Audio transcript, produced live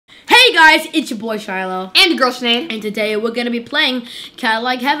guys, it's your boy Shiloh. And girl Sinead. And today we're gonna be playing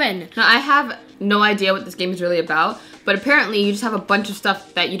Cadillac Heaven. Now I have no idea what this game is really about, but apparently you just have a bunch of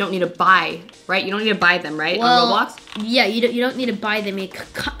stuff that you don't need to buy, right? You don't need to buy them, right? Well, on Roblox? Yeah, you don't need to buy them. You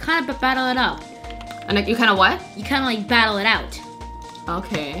kind of battle it up. And you kind of what? You kind of like battle it out.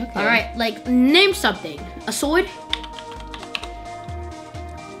 Okay. Alright, like name something. A sword?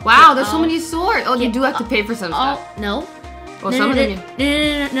 Wow, there's so many swords. Oh, you do have to pay for some stuff. No. Well, some of them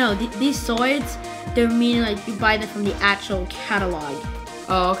No. These swords, they're meaning like you buy them from the actual catalog.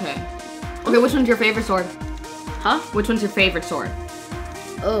 Oh, okay. Okay, which one's your favorite sword? Huh? Which one's your favorite sword?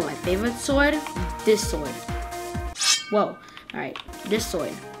 Oh, my favorite sword? This sword. Whoa. Alright, this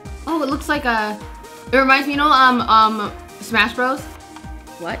sword. Oh, it looks like a... It reminds me, you know, Smash Bros?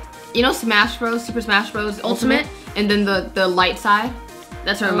 What? You know Smash Bros, Super Smash Bros Ultimate? And then the light side?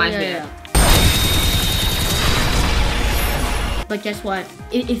 That's what it reminds me of. But guess what?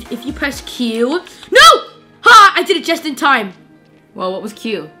 If you press Q... No! Ha! I did it just in time. Well, what was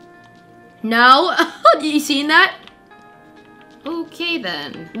Q? No? You seen that? Okay,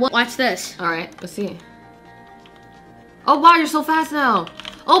 then. Watch this. Alright, let's see. Oh, wow, you're so fast now.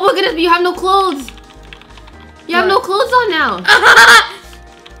 Oh, my goodness, but you have no clothes. You have no clothes on now.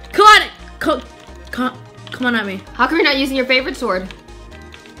 Come on. Come on at me. How come you're not using your favorite sword?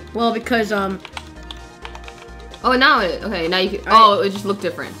 Well, because, Oh, now it... Okay, now you can... Oh, it just looked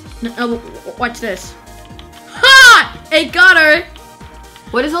different. No, watch this. Ha! It got her.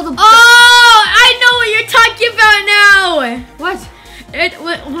 What is all the... Oh! I know what you're talking about now! What? It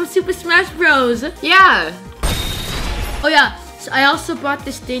Super Smash Bros. Yeah. Oh, yeah. So I also bought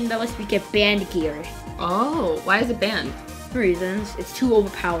this thing that lets me get band gear. Oh, why is it banned? For reasons. It's too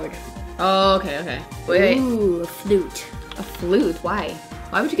overpowered. Oh, okay. Wait. Ooh, a flute. A flute? Why?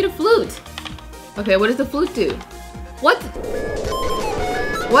 Why would you get a flute? Okay, what does the flute do? What?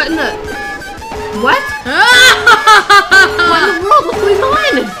 What in the... What? What in the world? What's going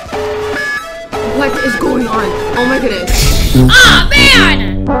on? What is going on? Oh my goodness. Ah,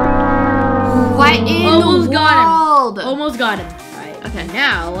 man! What in the world? Almost got him. Alright, okay.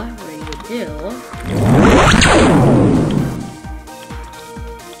 Now, what we're gonna do...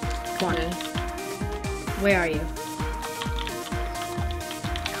 Come on. Where are you?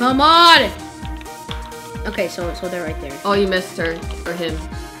 Come on! Okay, so they're right there. Oh, you missed her. Or him.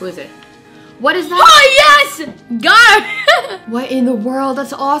 Who is it? What is that? Oh, yes! Got her! What in the world?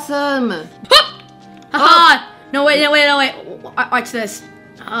 That's awesome. Haha! No, wait. Watch this.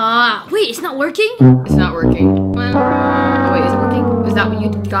 Wait, it's not working? It's not working. Well, oh, wait, is it working? Is that what you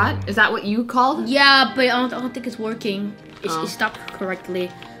got? Is that what you called? Yeah, but I don't think it's working. It stopped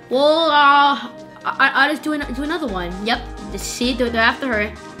correctly. Well, I'll just do another one. Yep. See, they're after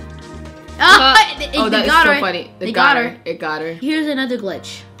her. Oh, that is so funny. They got her. It got her. Here's another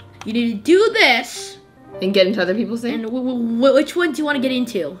glitch. You need to do this. And get into other people's things? And which one do you want to get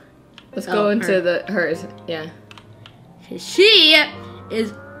into? Let's go into hers. Yeah. She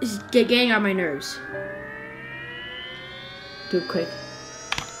is getting on my nerves. Do it quick.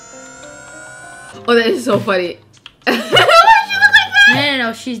 Oh, that is so funny. Why does she look like that?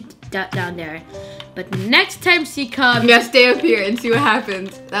 No, she's down there. But next time she comes... You gotta stay up here and see what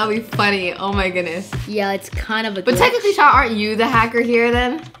happens. That'll be funny. Oh my goodness. Yeah, it's kind of a But glitch. technically, aren't you the hacker here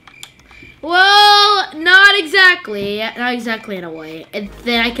then? Well, not exactly. Not exactly in a way. And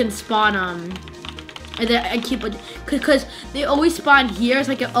then I can spawn, and then I keep it... Because they always spawn here,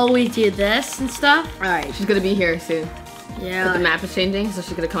 so I can always do this and stuff. Alright. She's gonna be here soon. Yeah. But the map is changing, so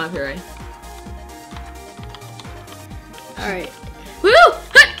she's gonna come up here, right? Alright. Woo!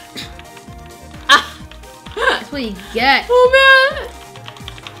 That's what you get. Oh man!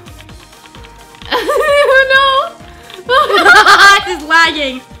 Oh no! It's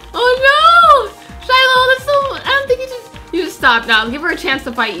lagging. Oh no! Shiloh, that's so... I don't think you just stop now. Give her a chance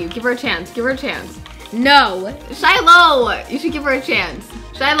to fight you. Give her a chance. Give her a chance. No. Shiloh! You should give her a chance.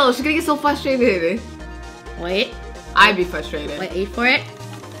 Shiloh, she's gonna get so frustrated. Wait. I'd be frustrated. Wait for it.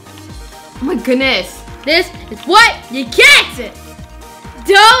 Oh my goodness. This is what you get!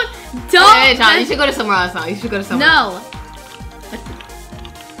 Don't! Hey, Tom, you should go to somewhere else now. You should go to somewhere else. No.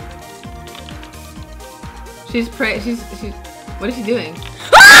 She's what is she doing?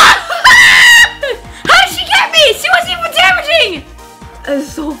 How did she get me? She wasn't even damaging! That's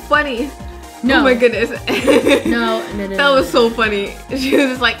so funny. No. Oh my goodness. No. That was so funny. She was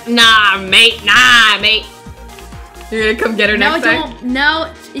just like, nah, mate. You're gonna come get her next time?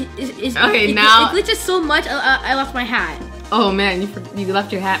 Now, okay, now. It glitches so much, I lost my hat. Oh man, you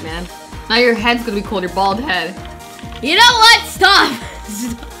left your hat, man. Now your head's gonna be cold, your bald head. You know what? Stop!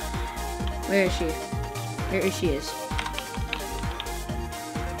 Where is she? Here she is.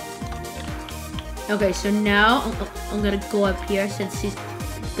 Okay, so now I'm gonna go up here since she's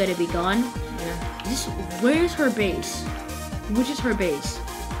gonna be gone. Yeah. Where's her base? Which is her base?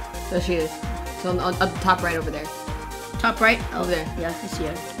 There she is. So on the top right over there. Top right? Over there. Yeah, I see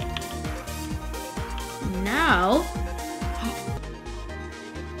her. Now...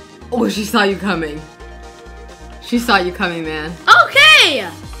 Oh, she saw you coming. She saw you coming, man. Okay!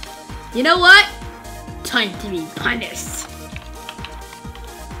 You know what? Time to be punished.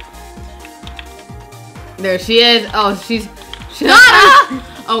 There she is. Oh, she's Got him!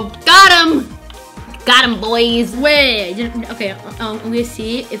 Oh, got him! Got him, boys. Wait, okay, I'm gonna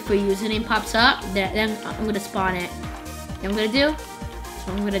see if her username pops up. Then I'm gonna spawn it. You know what I'm gonna do? That's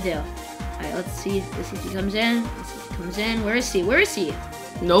what I'm gonna do. Alright, let's see if she comes in. Let's see if she comes in. Where is she? Where is she?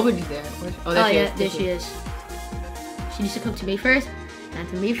 Nobody's there. Oh, there she is. There she is. She needs to come to me first. And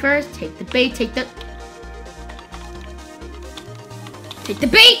to me first. Take the bait. Take the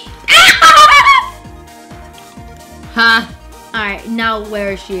bait! Huh? Alright, now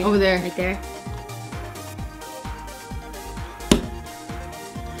where is she? Over there. Right there.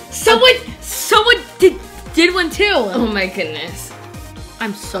 Someone did one too. Oh my goodness.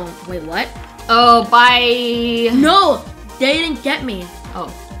 I'm so... Wait, what? Oh, bye. No! They didn't get me.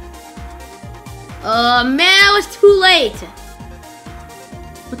 Oh. Man, it was too late.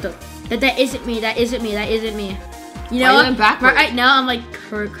 What the? That isn't me. That isn't me. That isn't me. You know, you went backwards? Right now I'm like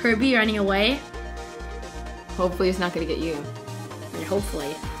Kirby running away. Hopefully it's not gonna get you. And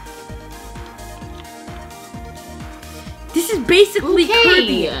hopefully. This is basically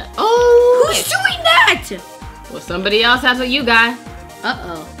Kirby. Oh. Who's doing that? Well, somebody else has what you got.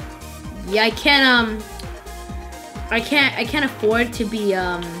 Uh-oh. Yeah, I can't afford to be,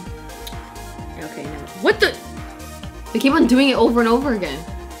 okay, no. What the? They keep on doing it over and over again.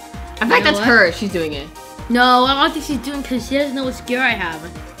 In fact, that's her. She's doing it. No, I don't think she's doing because she doesn't know what gear I have.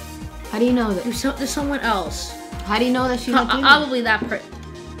 How do you know that? There's someone else. How do you know that she's not doing it? Probably that person.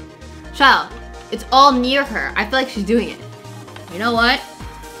 Child, it's all near her. I feel like she's doing it. You know what?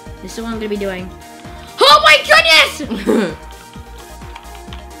 This is what I'm gonna be doing. Oh my goodness!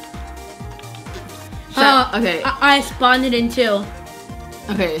 Okay. I spawned it in too.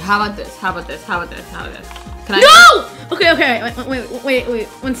 Okay, how about this? How about this? How about this? How about this? Can No! Okay. Wait.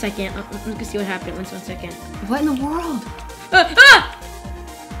 1 second. Let me see what happened. 1 second. What in the world?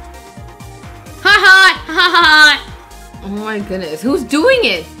 Ha! Oh my goodness. Who's doing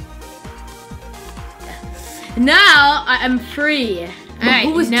it? Now I'm free. Alright,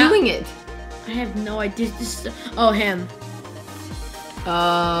 who was doing it? I have no idea. Oh, him.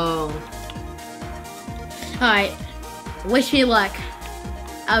 Oh. Alright. Wish me luck.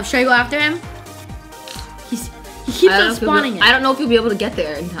 Should I go after him? He keeps on spawning it. I don't know if you'll be able to get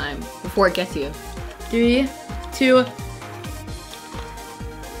there in time before it gets you. 3, 2.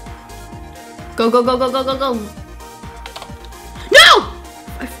 Go. No!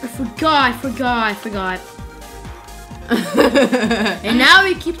 I forgot. And now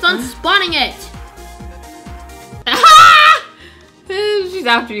he keeps on spawning it. She's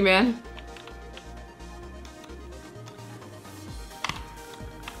after you, man.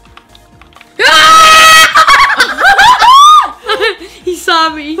 He saw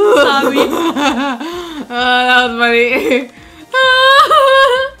me. That was funny.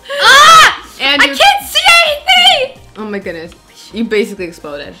 And I can't see anything! Oh my goodness. You basically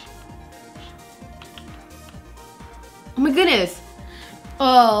exploded. Oh my goodness.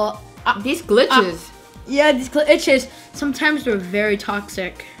 Oh. These glitches. Yeah, these glitches. Sometimes they're very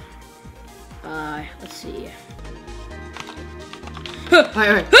toxic. Let's see.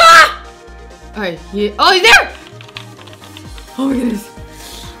 Alright. Alright. Oh, he's there! Oh my goodness.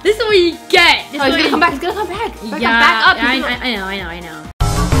 This is what you get. He's gonna come back. Yeah, back up. I know.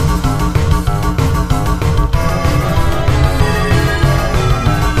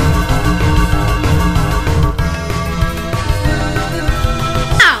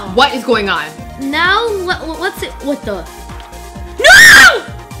 What is going on? Now, what's it? What the? No!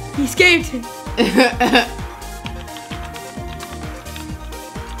 He escaped.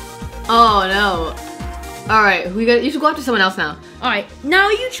 Oh no. Alright, you should go after someone else now. Alright, now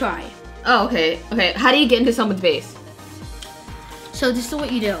you try. Oh, okay. Okay, how do you get into someone's base? So this is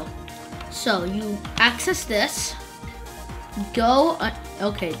what you do. So you access this. Go,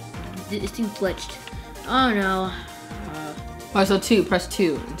 okay, this thing glitched. Oh no. Alright, so press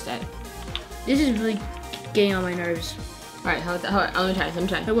 2 instead. This is really getting on my nerves. Alright, how about that? Hold on, let me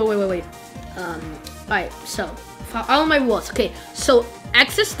try. Wait. Alright, so follow my rules. Okay, so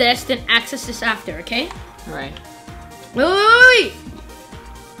access this, then access this after, okay? Alright. Wait!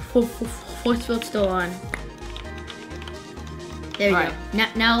 Force field's still on. There we All go.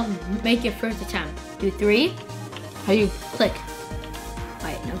 right. Now make your first attempt. Do 3. How you? Click.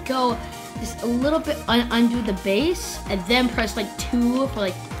 Alright, now go just a little bit undo the base and then press like 2 for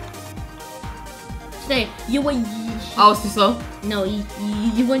like. Stay. You went. Oh, it's too slow? No, you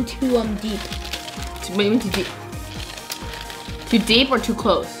went too deep. Wait, you went too deep. Too deep or too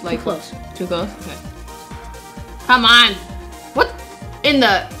close? Like, too close. Too close? Okay. Come on. What in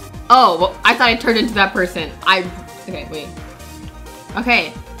the? Oh, well, I thought I turned into that person. Okay, wait.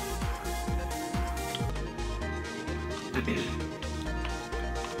 Okay.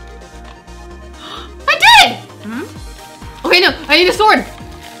 I did! Hmm? Okay, no, I need a sword.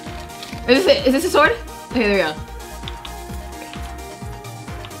 Is this a sword? Okay, there we go.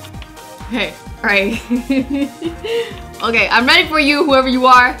 Okay, alright. Okay, I'm ready for you, whoever you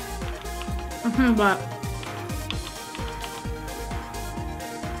are. But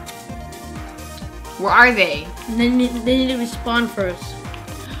Where are they? they need to respawn first.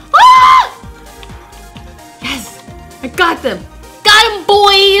 Ah! Yes! I got them! Got them,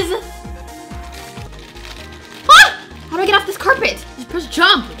 boys! Ah! How do I get off this carpet? Just press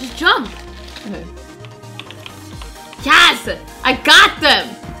jump. Just jump. Okay. Yes! I got them!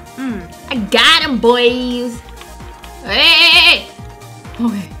 I got them, boys! Hey!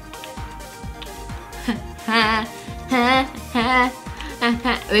 Okay.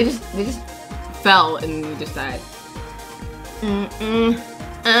 They just fell and just died. I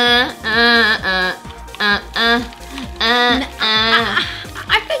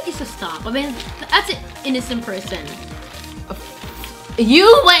think you should stop. I mean, that's an innocent person.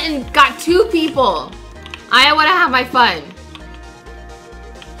 You went and got 2 people. I want to have my fun.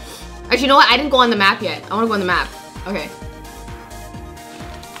 Actually, you know what? I didn't go on the map yet. I want to go on the map. Okay.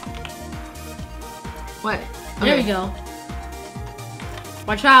 What? Okay. There we go.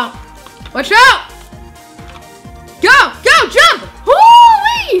 Watch out. Watch out! Go! Go! Jump!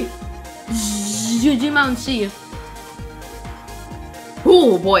 Holy! Zoom out and see.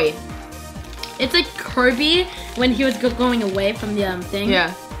 Oh boy. It's like Kirby when he was going away from the thing.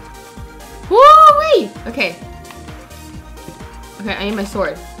 Yeah. Woo-wee! Okay. Okay, I need my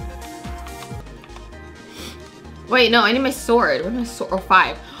sword. Wait, no, I need my sword. Where's my sword? Oh,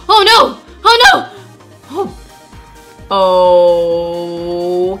 5. Oh no! Oh no!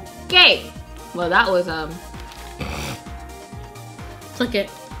 Oh. Okay. Well, that was Click it.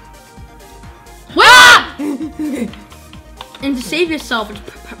 Ah! And to save yourself, just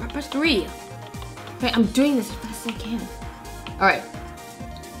press 3. Okay, I'm doing this as fast as I can. All right.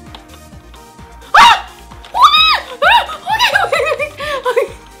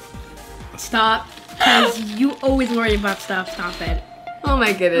 Stop, because you always worry about stuff. Stop it. Oh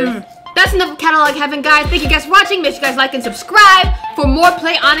my goodness. That's enough of Catalog Heaven, guys. Thank you guys for watching. Make sure you guys like and subscribe for more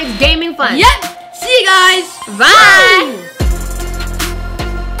PLAYONYX gaming fun. Yep. See you guys. Bye. Woo!